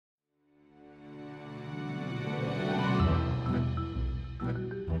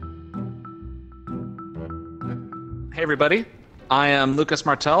Hey everybody, I am Lucas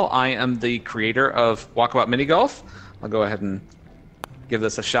Martell. I am the creator of Walkabout Mini Golf. I'll go ahead and give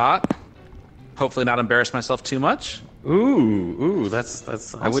this a shot. Hopefully not embarrass myself too much. That's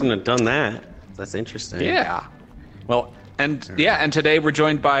awesome. I wouldn't have done that. That's interesting. Yeah. Well, and today we're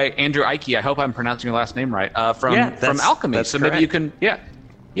joined by Andrew Eiche. I hope I'm pronouncing your last name right. From Owlchemy. So correct. Maybe you can,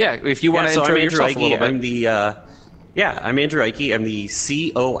 if you want to intro yourself a little bit. I'm Andrew Eiche. I'm the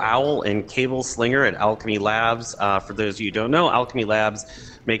COOwl and Cable Slinger at Owlchemy Labs. For those of you who don't know, Owlchemy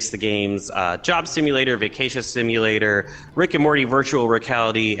Labs makes the games Job Simulator, Vacation Simulator, Rick and Morty Virtual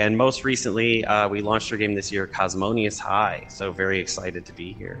Rick-ality, and most recently we launched our game this year, Cosmonious High. So very excited to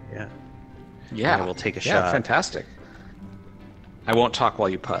be here. Yeah, and we'll take a shot. Yeah, fantastic. I won't talk while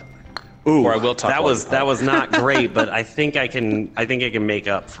you putt. Ooh, or I will talk. That was not great, but I think I can make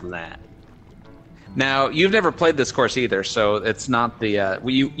up from that. Now, you've never played this course either, so it's not the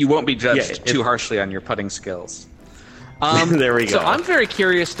you won't be judged too harshly on your putting skills. There we go. So I'm very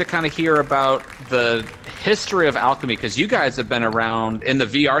curious to kind of hear about the history of Owlchemy, because you guys have been around in the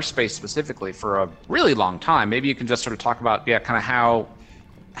VR space specifically for a really long time. Maybe you can just sort of talk about kind of how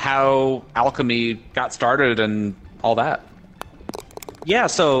Owlchemy got started and all that. Yeah,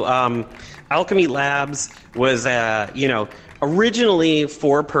 so Owlchemy Labs was originally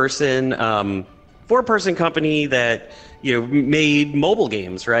four-person company that made mobile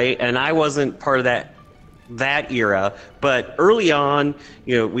games, right? And I wasn't part of that era, but early on,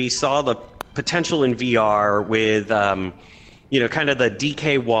 we saw the potential in VR with kind of the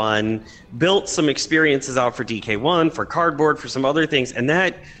DK1, built some experiences out for DK1, for Cardboard, for some other things, and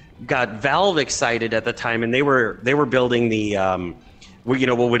that got Valve excited at the time, and they were building the what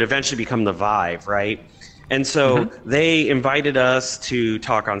would eventually become the Vive, right? And so they invited us to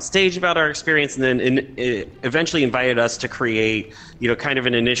talk on stage about our experience, and then eventually invited us to create, kind of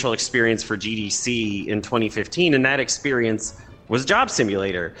an initial experience for GDC in 2015, and that experience was Job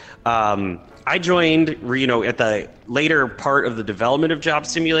Simulator. I joined, at the later part of the development of Job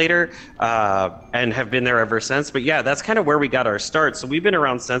Simulator, and have been there ever since. But yeah, that's kind of where we got our start. So we've been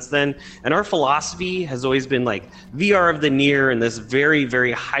around since then, and our philosophy has always been like VR of the near, and this very,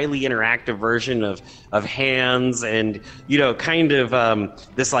 very highly interactive version of hands, and kind of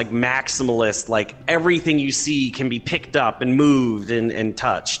this like maximalist, like everything you see can be picked up and moved and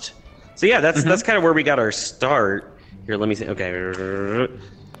touched. So yeah, that's kind of where we got our start. Here, let me see. Okay.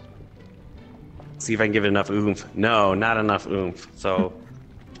 See if I can give it enough oomph. No, not enough oomph. So,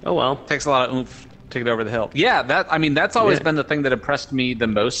 oh well. Takes a lot of oomph to get over the hill. Yeah, that's always been the thing that impressed me the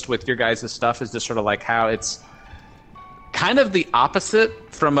most with your guys' stuff, is just sort of like how it's kind of the opposite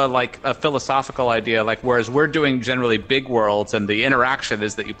from a philosophical idea. Like, whereas we're doing generally big worlds and the interaction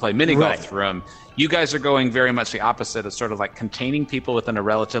is that you play mini golf through them, you guys are going very much the opposite of sort of like containing people within a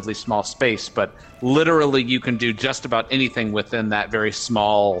relatively small space, but literally you can do just about anything within that very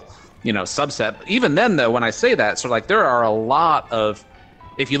small subset. Even then, though, when I say that, sort of like there are a lot of,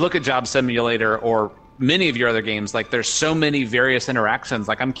 if you look at Job Simulator or many of your other games, like there's so many various interactions.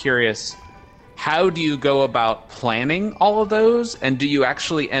 Like, I'm curious, how do you go about planning all of those? And do you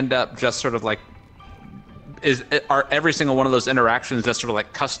actually end up just sort of like, are every single one of those interactions just sort of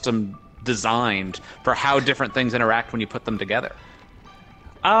like custom designed for how different things interact when you put them together?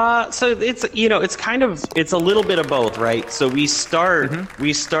 So it's it's a little bit of both, right? So we start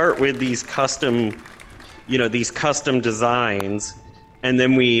with these custom designs, and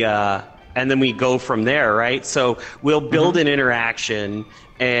then we go from there, right? So we'll build an interaction,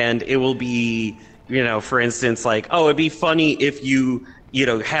 and it will be, for instance, like, oh, it'd be funny if you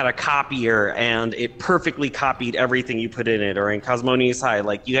had a copier and it perfectly copied everything you put in it, or in Cosmonious High,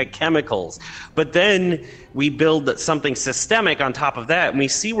 like you had chemicals. But then we build something systemic on top of that, and we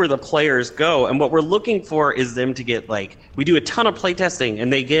see where the players go. And what we're looking for is them to get, like, we do a ton of playtesting,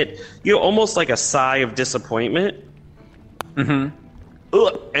 and they get, almost like a sigh of disappointment. And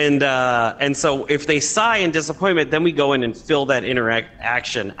so if they sigh in disappointment, then we go in and fill that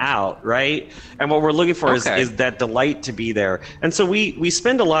interaction out, right? And what we're looking for is that delight to be there. And so we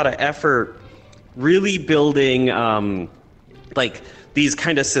spend a lot of effort really building like these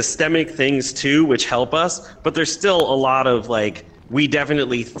kind of systemic things too, which help us, but there's still a lot of like, we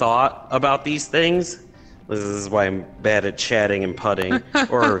definitely thought about these things. This is why I'm bad at chatting and putting,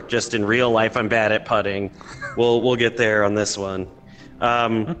 or just in real life I'm bad at putting. We'll get there on this one.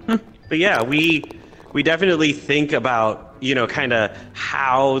 But yeah, we definitely think about, kind of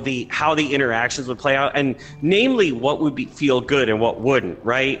how the interactions would play out, and namely what would feel good and what wouldn't,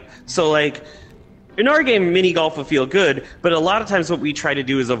 right? So like in our game, mini golf would feel good, but a lot of times what we try to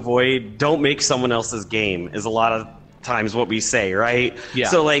do is don't make someone else's game, is a lot of times what we say, right? Yeah.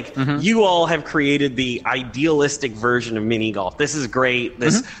 So like you all have created the idealistic version of mini golf. This is great.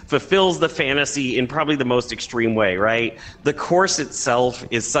 This fulfills the fantasy in probably the most extreme way, right? The course itself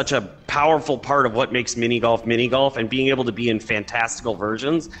is such a powerful part of what makes mini golf, and being able to be in fantastical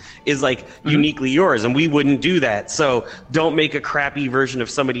versions is like uniquely yours, and we wouldn't do that. So don't make a crappy version of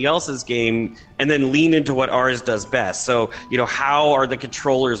somebody else's game and then lean into what ours does best. So, you know, how are the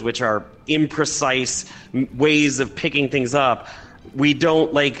controllers, which are imprecise ways of picking things up? We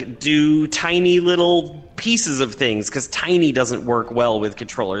don't like do tiny little pieces of things because tiny doesn't work well with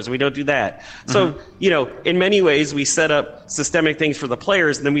controllers. We don't do that. So, you know, in many ways we set up systemic things for the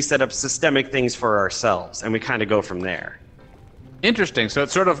players, and then we set up systemic things for ourselves, and we kind of go from there. Interesting. So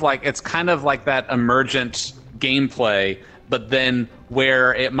it's sort of like, it's kind of like that emergent gameplay, but then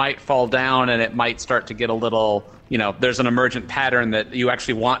where it might fall down and it might start to get a little, you know, there's an emergent pattern that you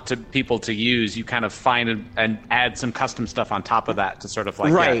actually want people to use. You kind of find and add some custom stuff on top of that to sort of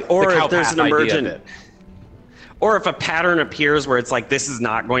like, right. Yeah, or the if there's an emergent, or if a pattern appears where it's like, this is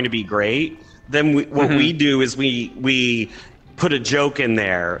not going to be great, then what we do is we put a joke in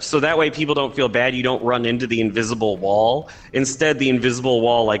there. So that way people don't feel bad. You don't run into the invisible wall. Instead, the invisible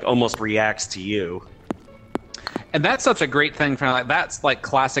wall like almost reacts to you. And that's such a great thing for like, that's like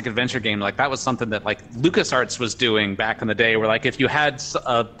classic adventure game. Like that was something that like LucasArts was doing back in the day, where like if you had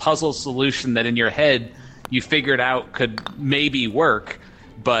a puzzle solution that in your head you figured out could maybe work,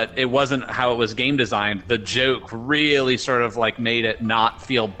 but it wasn't how it was game designed, the joke really sort of like made it not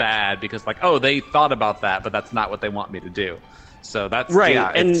feel bad because like, oh, they thought about that, but that's not what they want me to do. So that's right.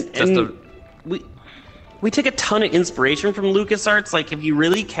 Yeah, we take a ton of inspiration from LucasArts. Like if you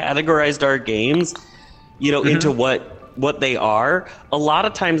really categorized our games, you know, into what they are, a lot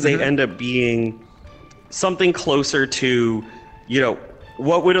of times they end up being something closer to, you know,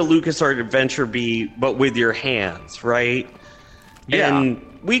 what would a LucasArts adventure be, but with your hands, right? Yeah. And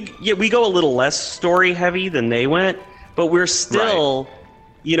we go a little less story heavy than they went, but we're still,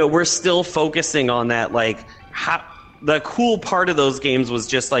 you know, we're still focusing on that. Like, how the cool part of those games was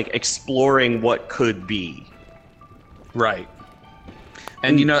just like exploring what could be. Right.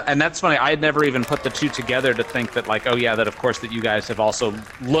 And you know, and that's funny. I had never even put the two together to think that, like, oh yeah, that of course that you guys have also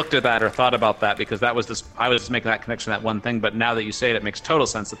looked at that or thought about that, because that was this. I was just making that connection, that one thing. But now that you say it, it makes total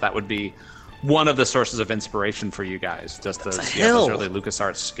sense that that would be one of the sources of inspiration for you guys. Just those early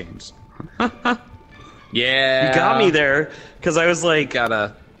LucasArts games. Yeah, you got me there because I was like, you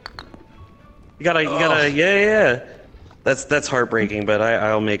gotta, yeah. That's heartbreaking, but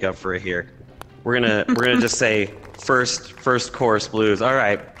I'll make up for it here. We're gonna just say. First course blues. All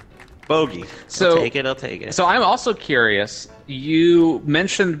right, bogey. So I'll take it. So I'm also curious. You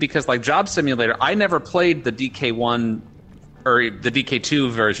mentioned, because like Job Simulator, I never played the DK1 or the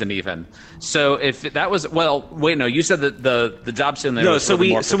DK2 version even. So if that was, well, wait, no, you said that the Job Simulator. No, was so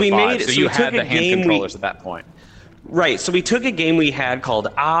we made. So so you we had took the hand controllers at that point. Right. So we took a game we had called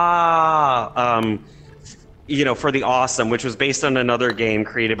you know, for the Awesome, which was based on another game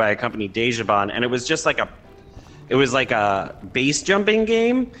created by a company, Diegetic, and it was just like a base jumping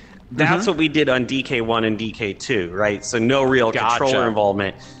game. That's what we did on DK1 and DK2, right? So no real controller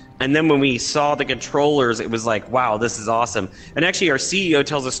involvement. And then when we saw the controllers, it was like, wow, this is awesome. And actually, our CEO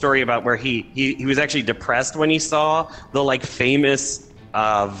tells a story about where he was actually depressed when he saw the like famous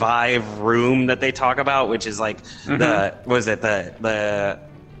Vive room that they talk about, which is like they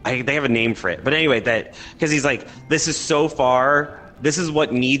have a name for it. But anyway, that because he's like, this is so far. This is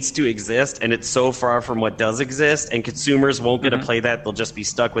what needs to exist, and it's so far from what does exist, and consumers won't get to play that. They'll just be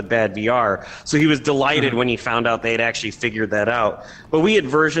stuck with bad VR. So he was delighted when he found out they had actually figured that out. But we had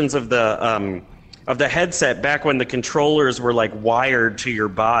versions of the headset back when the controllers were like wired to your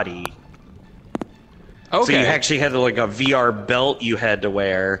body. Okay. So you actually had like a VR belt you had to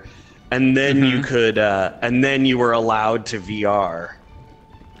wear, and then you could, and then you were allowed to VR.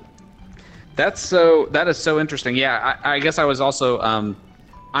 That is so interesting. Yeah, I guess I was also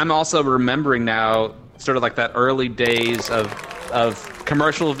I'm also remembering now sort of like that early days of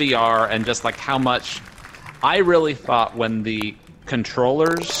commercial VR, and just like how much I really thought when the hand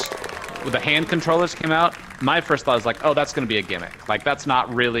controllers came out, my first thought was like, oh, that's going to be a gimmick. Like that's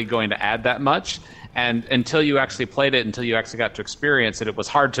not really going to add that much. And until you actually played it, until you actually got to experience it, it was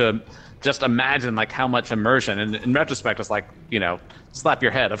hard to just imagine like how much immersion. And in retrospect, it's like, you know, slap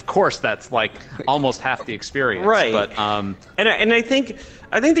your head. Of course, that's like almost half the experience. Right. But and I think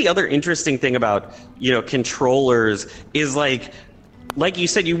the other interesting thing about, you know, controllers is like you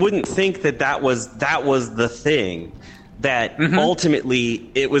said, you wouldn't think that was the thing. that ultimately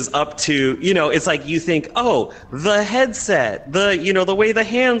it was up to, it's like you think, oh, the headset, the way the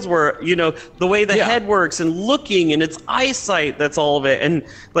hands were, the way the head works and looking and its eyesight, that's all of it. And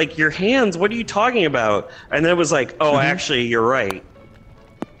like your hands, what are you talking about? And then it was like, oh, actually, you're right.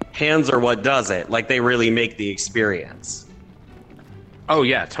 Hands are what does it. Like they really make the experience. Oh,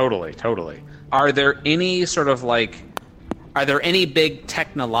 yeah, totally. Are there any big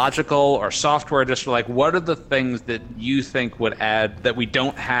technological or software just like what are the things that you think would add that we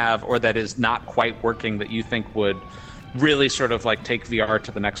don't have or that is not quite working that you think would really sort of like take VR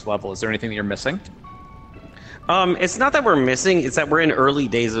to the next level? Is there anything that you're missing? It's not that we're missing, it's that we're in early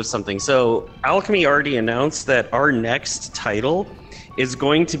days of something. So Owlchemy already announced that our next title is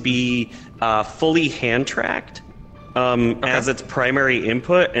going to be fully hand-tracked as its primary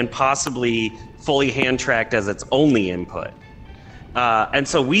input and possibly fully hand-tracked as its only input. And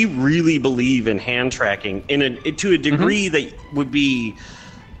so we really believe in hand tracking to a degree that would be,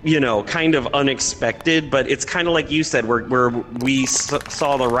 kind of unexpected. But it's kind of like you said, where we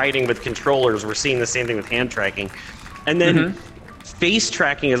saw the writing with controllers, we're seeing the same thing with hand tracking. And then face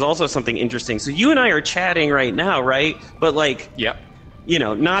tracking is also something interesting. So you and I are chatting right now, right? But like,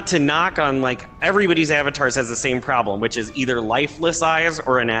 not to knock on, like, everybody's avatars has the same problem, which is either lifeless eyes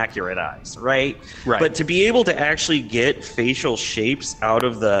or inaccurate eyes, right? But to be able to actually get facial shapes out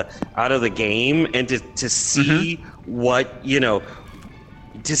of the game and to see what,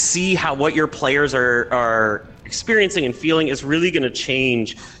 to see how what your players are experiencing and feeling is really going to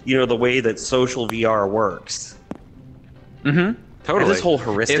change, the way that social VR works. Totally. And this whole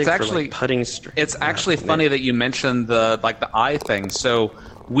heuristic for like putting it's actually funny that you mentioned the eye thing. So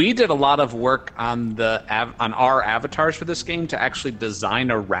we did a lot of work on our avatars for this game to actually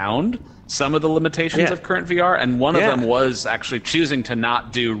design around some of the limitations of current VR, and one of them was actually choosing to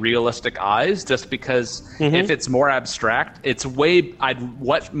not do realistic eyes, just because if it's more abstract,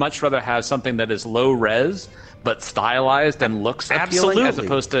 I'd much rather have something that is low res but stylized and looks appealing, as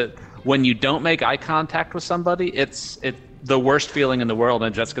opposed to when you don't make eye contact with somebody, it's the worst feeling in the world,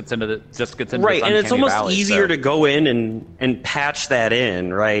 and just gets into right, and it's almost valley, easier to go in and patch that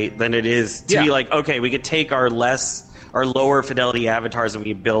in, right, than it is to be like, okay, we could take our lower fidelity avatars and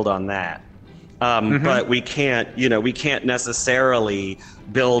we build on that, but we can't necessarily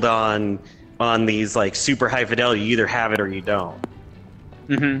build on these like super high fidelity. You either have it or you don't.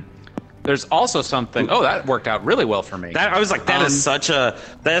 There's also something. Oh, that worked out really well for me. I was like, that is such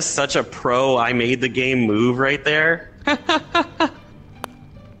a pro. I made the game move right there. I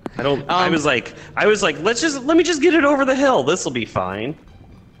was like, let me just get it over the hill. This will be fine.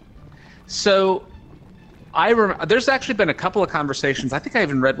 So, there's actually been a couple of conversations. I think I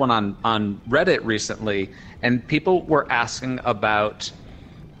even read one on Reddit recently, and people were asking about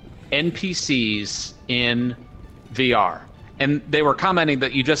NPCs in VR. And they were commenting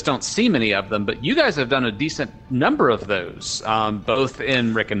that you just don't see many of them, but you guys have done a decent number of those, both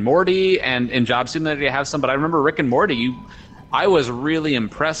in Rick and Morty and in Job Simulator. You have some, but I remember Rick and Morty, I was really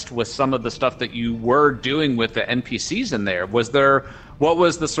impressed with some of the stuff that you were doing with the NPCs in there. What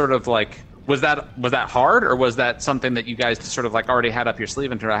was the sort of like, was that hard, or was that something that you guys sort of like already had up your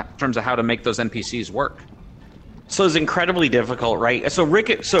sleeve in terms of how to make those NPCs work? So it's incredibly difficult, right? So Rick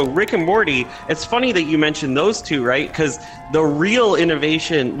and Morty, it's funny that you mentioned those two, right? Because the real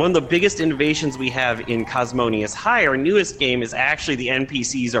innovation, one of the biggest innovations we have in Cosmonious High, our newest game, is actually the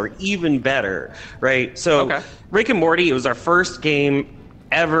NPCs are even better, right? So Rick and Morty, it was our first game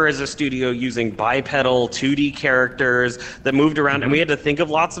ever as a studio using bipedal 2D characters that moved around, and we had to think of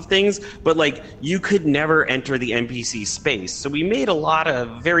lots of things, but like you could never enter the NPC space. So we made a lot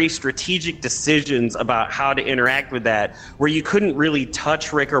of very strategic decisions about how to interact with that, where you couldn't really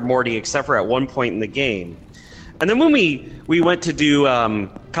touch Rick or Morty except for at one point in the game. And then when we went to do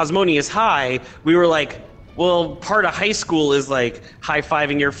Cosmonious High, we were like, well, part of high school is like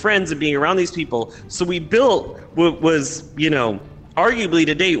high-fiving your friends and being around these people. So we built what was, arguably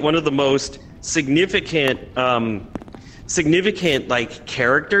to date one of the most significant like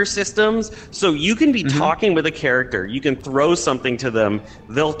character systems. So you can be talking with a character, you can throw something to them,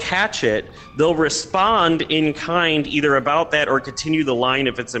 they'll catch it, they'll respond in kind either about that or continue the line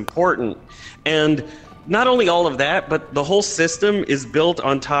if it's important. And not only all of that, but the whole system is built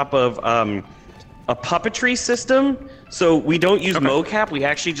on top of a puppetry system. So we don't use mocap, we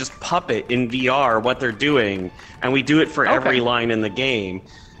actually just puppet in VR what they're doing, and we do it for every line in the game.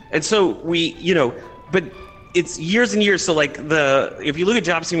 And so but it's years and years. So like if you look at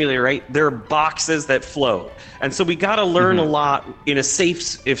Job Simulator, right, there are boxes that float. And so we got to learn a lot in a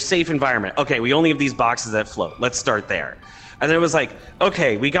safe environment. Okay, we only have these boxes that float. Let's start there. And then it was like,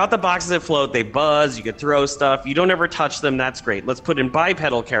 okay, we got the boxes that float, they buzz, you could throw stuff, you don't ever touch them, that's great. Let's put in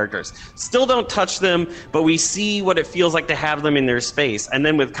bipedal characters. Still don't touch them, but we see what it feels like to have them in their space. And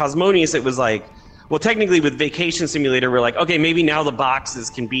then with Cosmonius, it was like, well, technically with Vacation Simulator, we're like, okay, maybe now the boxes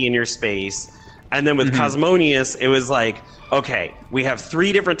can be in your space. And then with Cosmonius, it was like, okay, we have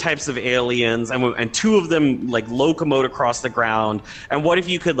 3 different types of aliens, and 2 of them like locomote across the ground. And what if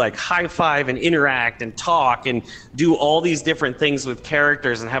you could like high five and interact and talk and do all these different things with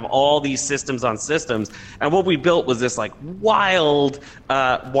characters and have all these systems on systems? And what we built was this like wild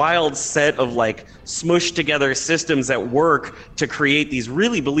set of like smushed together systems that work to create these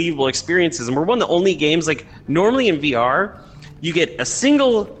really believable experiences. And we're one of the only games, like normally in VR, you get a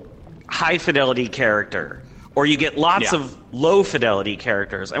single high fidelity character, or you get lots of low fidelity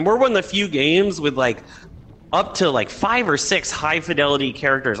characters. And we're one of the few games with like up to like 5 or 6 high fidelity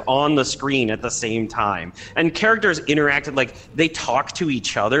characters on the screen at the same time. And characters interacted, like they talk to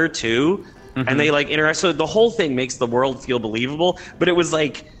each other too. And they like interact. So the whole thing makes the world feel believable. But it was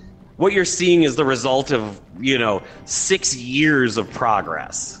like, what you're seeing is the result of, 6 years of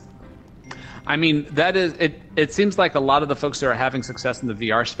progress. I mean, that is it. It seems like a lot of the folks that are having success in the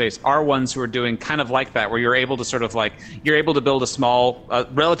VR space are ones who are doing kind of like that, where you're able to sort of like you're able to build a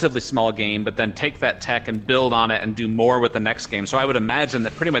relatively small game, but then take that tech and build on it and do more with the next game. So I would imagine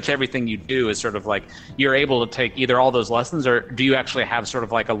that pretty much everything you do is sort of like you're able to take either all those lessons, or do you actually have sort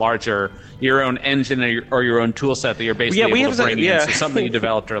of like a larger your own engine or your own tool set that you're basically able to bring in? So something you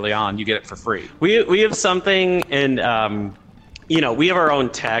developed early on, you get it for free. We have something, and we have our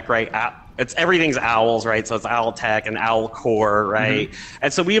own tech, right? Everything's owls, right? So it's owl tech and owl core, right?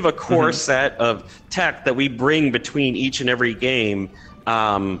 And so we have a core set of tech that we bring between each and every game.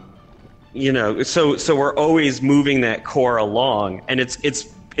 So we're always moving that core along, and it's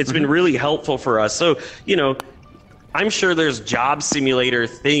been really helpful for us. So I'm sure there's job simulator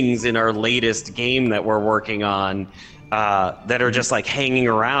things in our latest game that we're working on that are just like hanging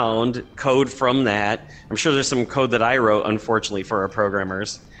around, code from that. I'm sure there's some code that I wrote, unfortunately, for our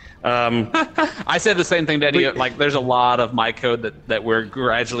programmers. I said the same thing to Eddie. Like, there's a lot of my code that we're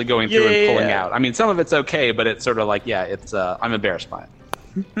gradually going through and pulling out. I mean, some of it's okay, but it's sort of like, it's I'm embarrassed by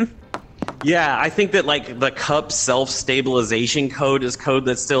it. Yeah, I think that like the cup self-stabilization code is code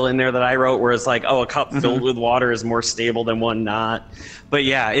that's still in there that I wrote, where it's like, a cup filled with water is more stable than one not. But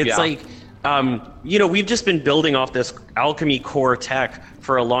it's like, we've just been building off this Owlchemy core tech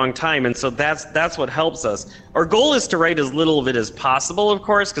for a long time, and so that's what helps us. Our goal is to write as little of it as possible, of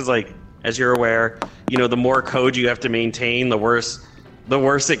course, because like as you're aware, the more code you have to maintain, the worse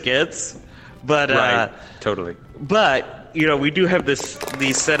it gets. But right, totally. But we do have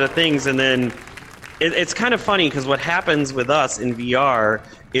these set of things, and then it's kind of funny because what happens with us in VR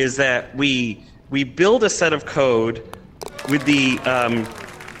is that we build a set of code with the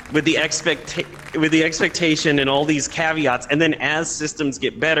expectation and all these caveats, and then as systems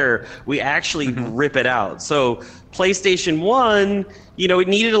get better, we actually rip it out. So PlayStation 1, it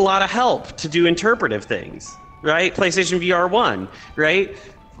needed a lot of help to do interpretive things, right? PlayStation VR 1, right?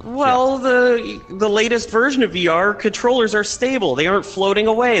 Well, the latest version of VR, controllers are stable. They aren't floating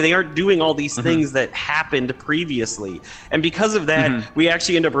away. They aren't doing all these things that happened previously. And because of that, we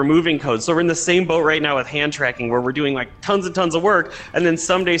actually end up removing code. So we're in the same boat right now with hand tracking, where we're doing like tons and tons of work, and then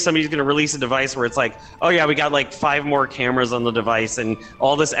someday somebody's going to release a device where it's like, oh yeah, we got like 5 more cameras on the device, and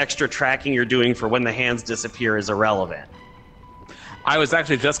all this extra tracking you're doing for when the hands disappear is irrelevant. I was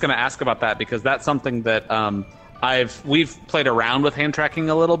actually just going to ask about that, because that's something that we've played around with hand tracking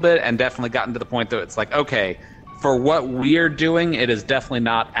a little bit, and definitely gotten to the point that it's like, okay, for what we're doing, it is definitely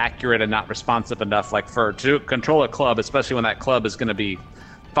not accurate and not responsive enough. Like to control a club, especially when that club is going to be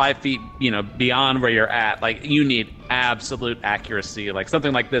 5 feet, beyond where you're at, like you need absolute accuracy. Like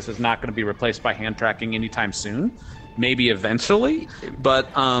something like this is not going to be replaced by hand tracking anytime soon. Maybe eventually, but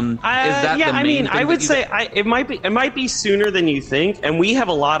is that the main thing? I would say it might be sooner than you think, and we have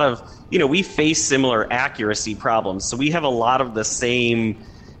a lot of we face similar accuracy problems, so we have a lot of the same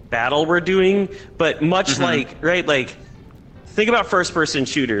battle we're doing, but much like think about first-person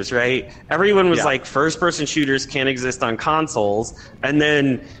shooters, right? Everyone was like, first-person shooters can't exist on consoles, and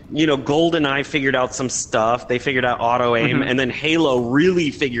then GoldenEye figured out some stuff. They figured out auto aim, and then Halo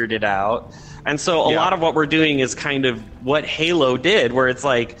really figured it out. And so a lot of what we're doing is kind of what Halo did, where it's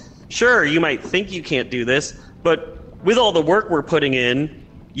like, sure, you might think you can't do this, but with all the work we're putting in,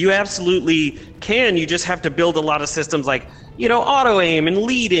 you absolutely can. You just have to build a lot of systems like, auto aim and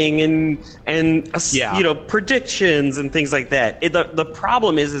leading and predictions and things like that. The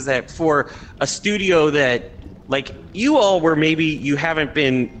problem is that for a studio that like you all were maybe you haven't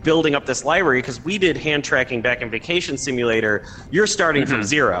been building up this library because we did hand tracking back in Vacation Simulator. You're starting from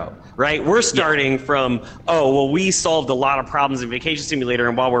zero, right? We're starting from, we solved a lot of problems in Vacation Simulator,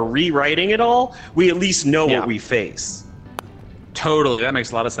 and while we're rewriting it all, we at least know what we face. Totally, that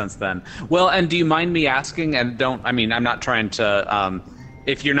makes a lot of sense then. Well, and do you mind me asking, and I'm not trying to,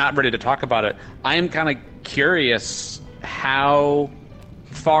 if you're not ready to talk about it, I am kind of curious how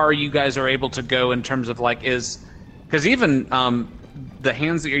far you guys are able to go in terms of because even the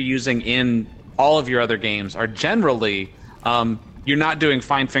hands that you're using in all of your other games are generally, you're not doing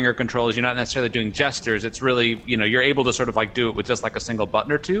fine finger controls, you're not necessarily doing gestures, it's really, you're able to sort of do it with just a single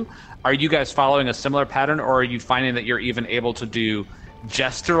button or two. Are you guys following a similar pattern, or are you finding that you're even able to do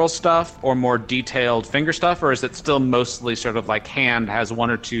gestural stuff or more detailed finger stuff, or is it still mostly sort of hand has one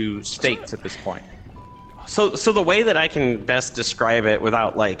or two states at this point? So the way that I can best describe it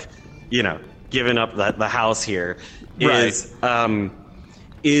without giving up the house here is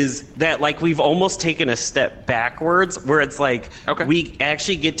is that we've almost taken a step backwards where it's we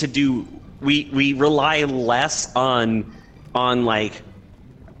actually get to do we rely less on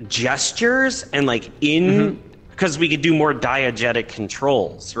gestures and because we could do more diegetic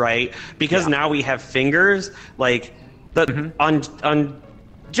controls, right? Because now we have fingers on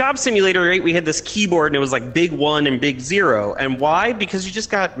Job Simulator 8, we had this keyboard, and it was big 1 and big 0. And why? Because you just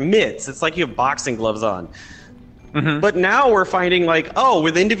got mitts. It's like you have boxing gloves on. But now we're finding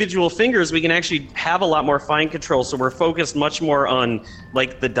with individual fingers, we can actually have a lot more fine control. So we're focused much more on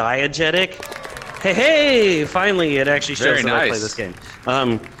the diegetic. Hey, finally it actually shows that I play this game.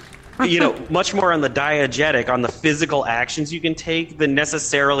 Much more on the diegetic, on the physical actions you can take than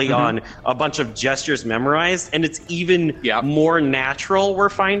necessarily on a bunch of gestures memorized. And it's even more natural, we're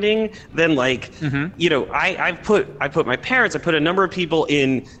finding, than I put my parents, I put a number of people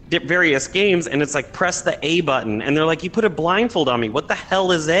in various games, and it's press the A button, and they're like, you put a blindfold on me. What the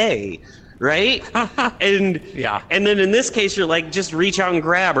hell is A? Right? And then in this case, you're just reach out and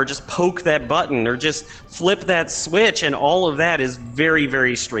grab, or just poke that button, or just flip that switch, and all of that is very,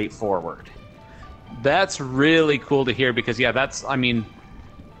 very straightforward. That's really cool to hear, because it's kind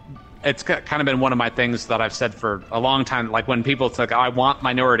of been one of my things that I've said for a long time. When people say, I want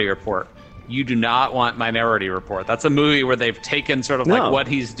Minority Report. You do not want Minority Report. That's a movie where they've taken sort of what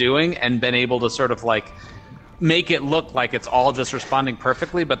he's doing and been able to sort of make it look like it's all just responding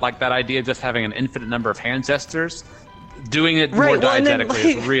perfectly, but that idea of just having an infinite number of hand gestures, doing it more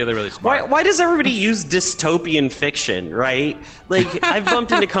diegetically is really, really smart. Why does everybody use dystopian fiction, right? I've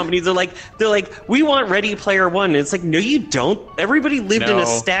bumped into companies, they're like, we want Ready Player One. And it's no, you don't. Everybody lived in a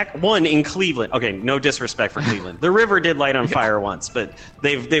stack one in Cleveland. Okay, no disrespect for Cleveland. The river did light on fire once, but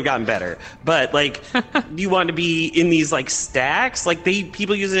they've gotten better. But you want to be in these stacks?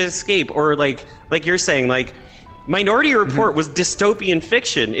 People use it as escape, or like you're saying, Minority Report was dystopian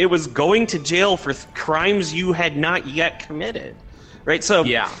fiction. It was going to jail for crimes you had not yet committed, right? So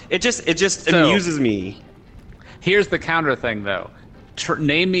it just amuses me. Here's the counter thing, though.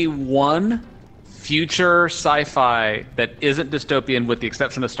 Name me one future sci-fi that isn't dystopian, with the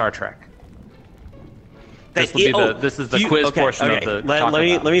exception of Star Trek. This is the quiz portion of the.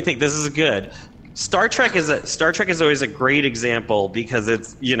 Let me think. This is good. Star Trek is always a great example, because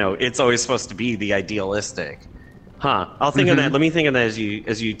it's always supposed to be the idealistic. I'll think of that. Let me think of that as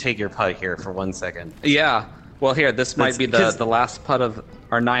you take your putt here for 1 second. Yeah. Well, here, this might be the last putt of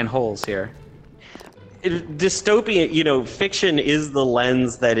our 9 holes here. Dystopian, fiction is the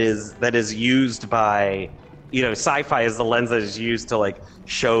lens that is used by, sci-fi is the lens that is used to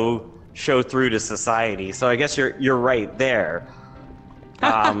show through to society. So I guess you're right there.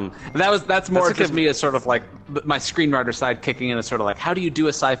 That's more just me as sort of my screenwriter side kicking in, as sort of how do you do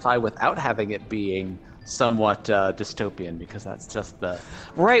a sci-fi without having it being somewhat dystopian, because that's just the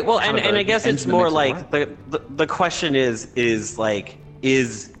right. Well, and I guess it's more the question is the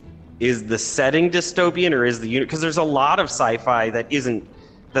setting dystopian, or is the unit? Because there's a lot of sci-fi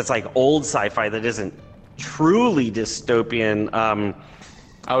that's old sci-fi that isn't truly dystopian.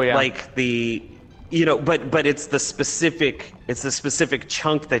 But it's the specific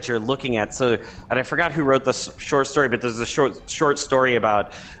chunk that you're looking at. So, and I forgot who wrote the short story, but there's a short story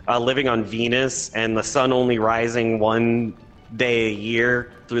about living on Venus and the sun only rising one day a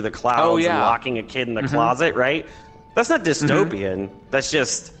year through the clouds and locking a kid in the closet, right? That's not dystopian. That's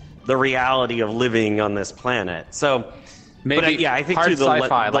just the reality of living on this planet. So, maybe I think hard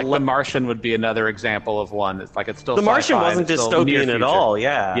sci-fi, The Martian would be another example of one. It's still The Martian wasn't dystopian at all.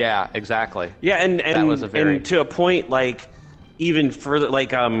 Yeah. Yeah, exactly. Yeah, and to a point, even further,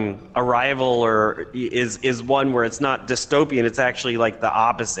 Arrival is one where it's not dystopian. It's actually the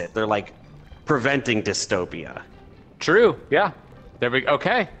opposite. They're preventing dystopia. True. Yeah. There we go.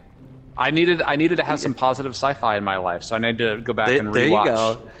 Okay. I needed to have some positive sci-fi in my life, so I need to go back and rewatch. There you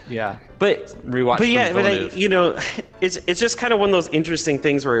go. Yeah. But rewatch. But yeah, it's just kind of one of those interesting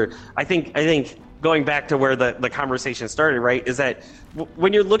things where I think going back to where the conversation started, right, is that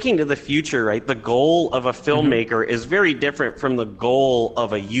when you're looking to the future, right, the goal of a filmmaker is very different from the goal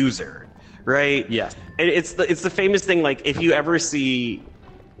of a user, right? Yes. And it's the famous thing, like if you ever see,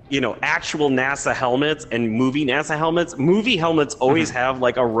 actual NASA helmets and movie NASA helmets, movie helmets always have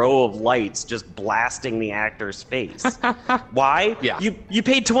like a row of lights just blasting the actor's face. Why? Yeah. You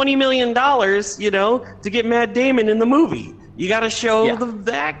paid $20 million, to get Matt Damon in the movie. You got to show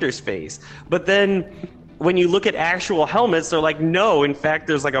the actor's face. But then when you look at actual helmets, they're like, no, in fact,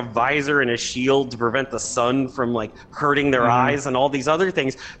 there's like a visor and a shield to prevent the sun from like hurting their eyes and all these other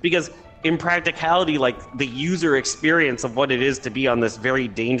things. Because in practicality, like the user experience of what it is to be on this very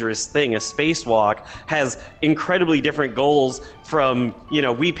dangerous thing, a spacewalk, has incredibly different goals from,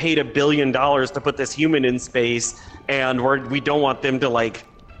 we paid $1 billion to put this human in space and we don't want them to like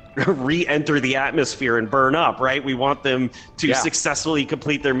re-enter the atmosphere and burn up, right? We want them to successfully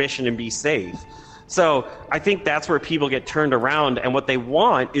complete their mission and be safe. So I think that's where people get turned around, and what they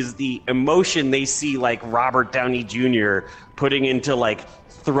want is the emotion they see like Robert Downey Jr. putting into like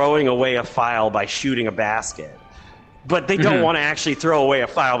throwing away a file by shooting a basket. But they don't want to actually throw away a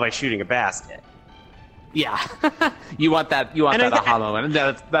file by shooting a basket. Yeah. you want that aha moment. And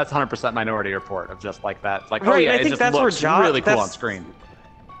that's 100% Minority Report of just like that. It's like, right, oh yeah, I think it just that's looks where really cool on screen.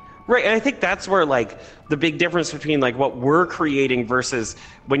 Right, and I think that's where like the big difference between like what we're creating versus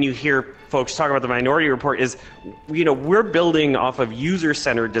when you hear folks talk about the Minority Report is, we're building off of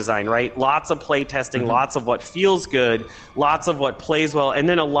user-centered design, right? Lots of play testing, lots of what feels good, lots of what plays well, and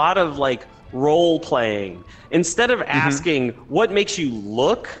then a lot of like role playing. Instead of asking what makes you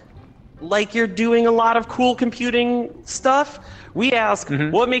look like you're doing a lot of cool computing stuff, we ask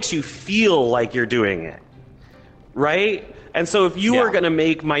what makes you feel like you're doing it, right? And so if you were going to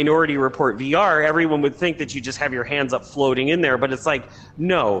make Minority Report VR, everyone would think that you just have your hands up floating in there. But it's like,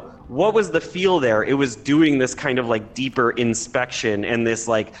 no, what was the feel there? It was doing this kind of like deeper inspection and this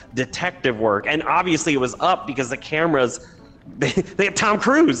like detective work. And obviously it was up because the cameras, they have Tom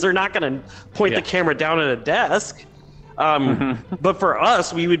Cruise. They're not going to point the camera down at a desk. But for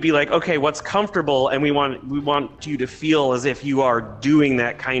us, we would be like, okay, what's comfortable? And we want you to feel as if you are doing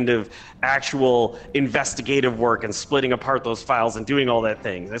that kind of actual investigative work and splitting apart those files and doing all that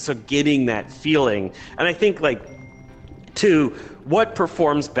thing. And so getting that feeling. And I think like, to what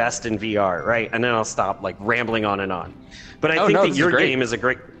performs best in VR, right? And then I'll stop like rambling on and on. But I think that your game is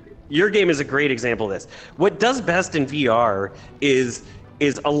a great example of this. What does best in VR is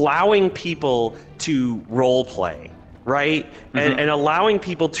allowing people to role play. Right? And allowing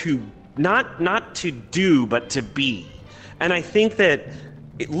people to not to do, but to be. And I think that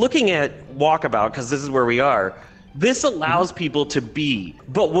looking at Walkabout, because this is where we are, this allows people to be.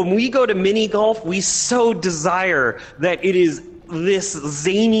 But when we go to mini golf, we so desire that it is this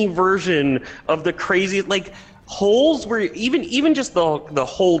zany version of the crazy, like holes where even just the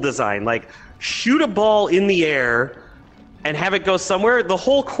hole design, like shoot a ball in the air and have it go somewhere. The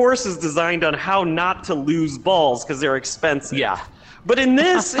whole course is designed on how not to lose balls because they're expensive. Yeah. But in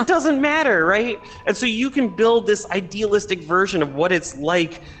this, it doesn't matter, right? And so you can build this idealistic version of what it's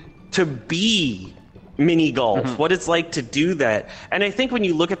like to be mini golf, what it's like to do that. And I think when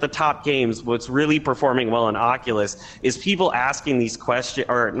you look at the top games, what's really performing well in Oculus is people asking these questions,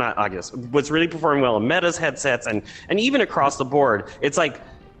 or not Oculus, what's really performing well in Meta's headsets and even across the board. It's like,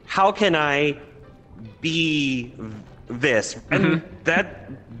 how can I be this? And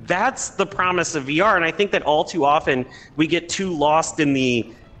that's the promise of VR. And I think that all too often we get too lost in the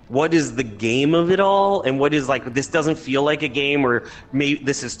what is the game of it all, and what is like, this doesn't feel like a game, or maybe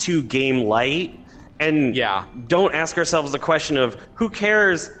this is too game light, and don't ask ourselves the question of who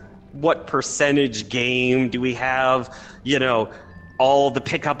cares what percentage game do we have, all the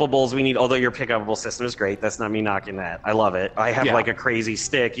pick-upables we need, although your pick-upable system is great. That's not me knocking that. I love it. I have like a crazy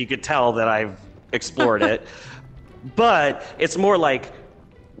stick. You could tell that I've explored it. But it's more like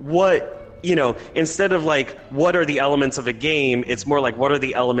instead of like, what are the elements of a game, it's more like, what are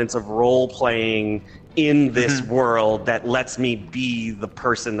the elements of role playing in this world that lets me be the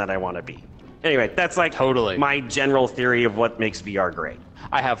person that I want to be. Anyway, that's like my general theory of what makes VR great.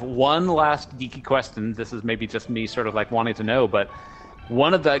 I have one last geeky question. This is maybe just me sort of like wanting to know, but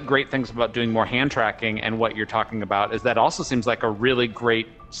one of the great things about doing more hand tracking and what you're talking about is that also seems like a really great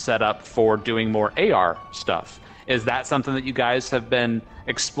setup for doing more AR stuff. Is that something that you guys have been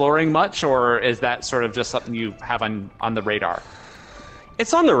exploring much, or is that sort of just something you have on the radar?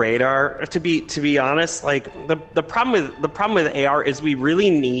 It's on the radar, to be honest. Like the problem with AR is we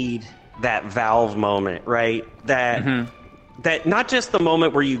really need that Valve moment, right? That not just the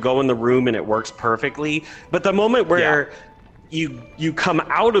moment where you go in the room and it works perfectly, but the moment where you come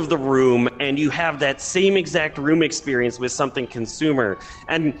out of the room and you have that same exact room experience with something consumer.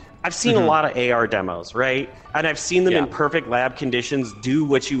 And I've seen a lot of AR demos, right? And I've seen them in perfect lab conditions do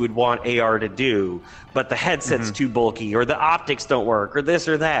what you would want AR to do, but the headset's too bulky, or the optics don't work, or this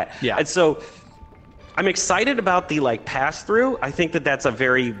or that. Yeah. And so I'm excited about the pass-through. I think that that's a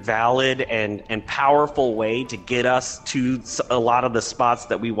very valid and powerful way to get us to a lot of the spots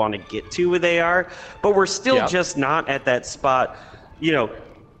that we want to get to with AR, but we're still just not at that spot. You know,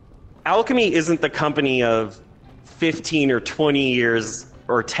 Owlchemy isn't the company of 15 or 20 years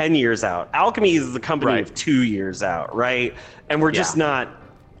or 10 years out. Owlchemy is the company of 2 years out, right? And we're just not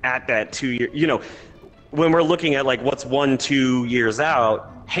at that 2 year. You know, when we're looking at what's 1-2 years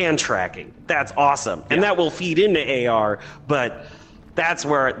out, hand tracking, that's awesome, and that will feed into AR, but that's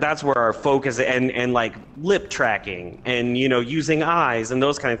where our focus and lip tracking and using eyes and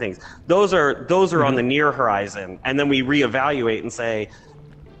those kind of things. Those are on the near horizon, and then we reevaluate and say,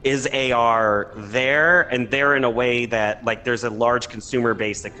 is AR there, and there in a way that there's a large consumer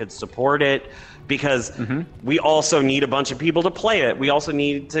base that could support it, because we also need a bunch of people to play it. We also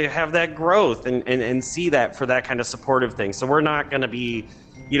need to have that growth and see that for that kind of supportive thing. So we're not going to be,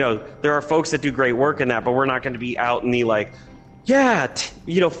 there are folks that do great work in that, but we're not going to be out in the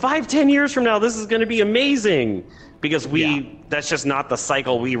 5-10 years from now, this is going to be amazing, because that's just not the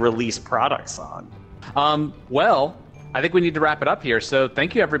cycle we release products on. Well, I think we need to wrap it up here. So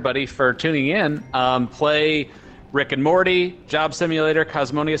thank you, everybody, for tuning in. Play Rick and Morty, Job Simulator,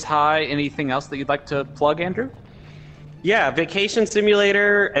 Cosmonious High. Anything else that you'd like to plug, Andrew? Yeah, Vacation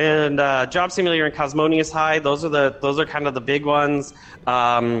Simulator and Job Simulator and Cosmonious High. Those are kind of the big ones.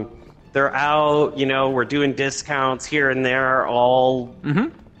 They're out. We're doing discounts here and there all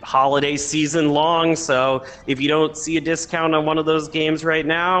holiday season long. So if you don't see a discount on one of those games right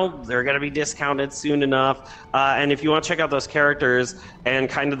now, they're going to be discounted soon enough. And if you want to check out those characters and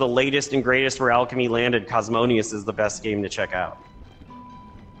kind of the latest and greatest where Owlchemy landed, Cosmonious is the best game to check out.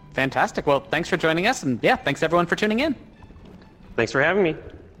 Fantastic. Well, thanks for joining us. And thanks everyone for tuning in. Thanks for having me.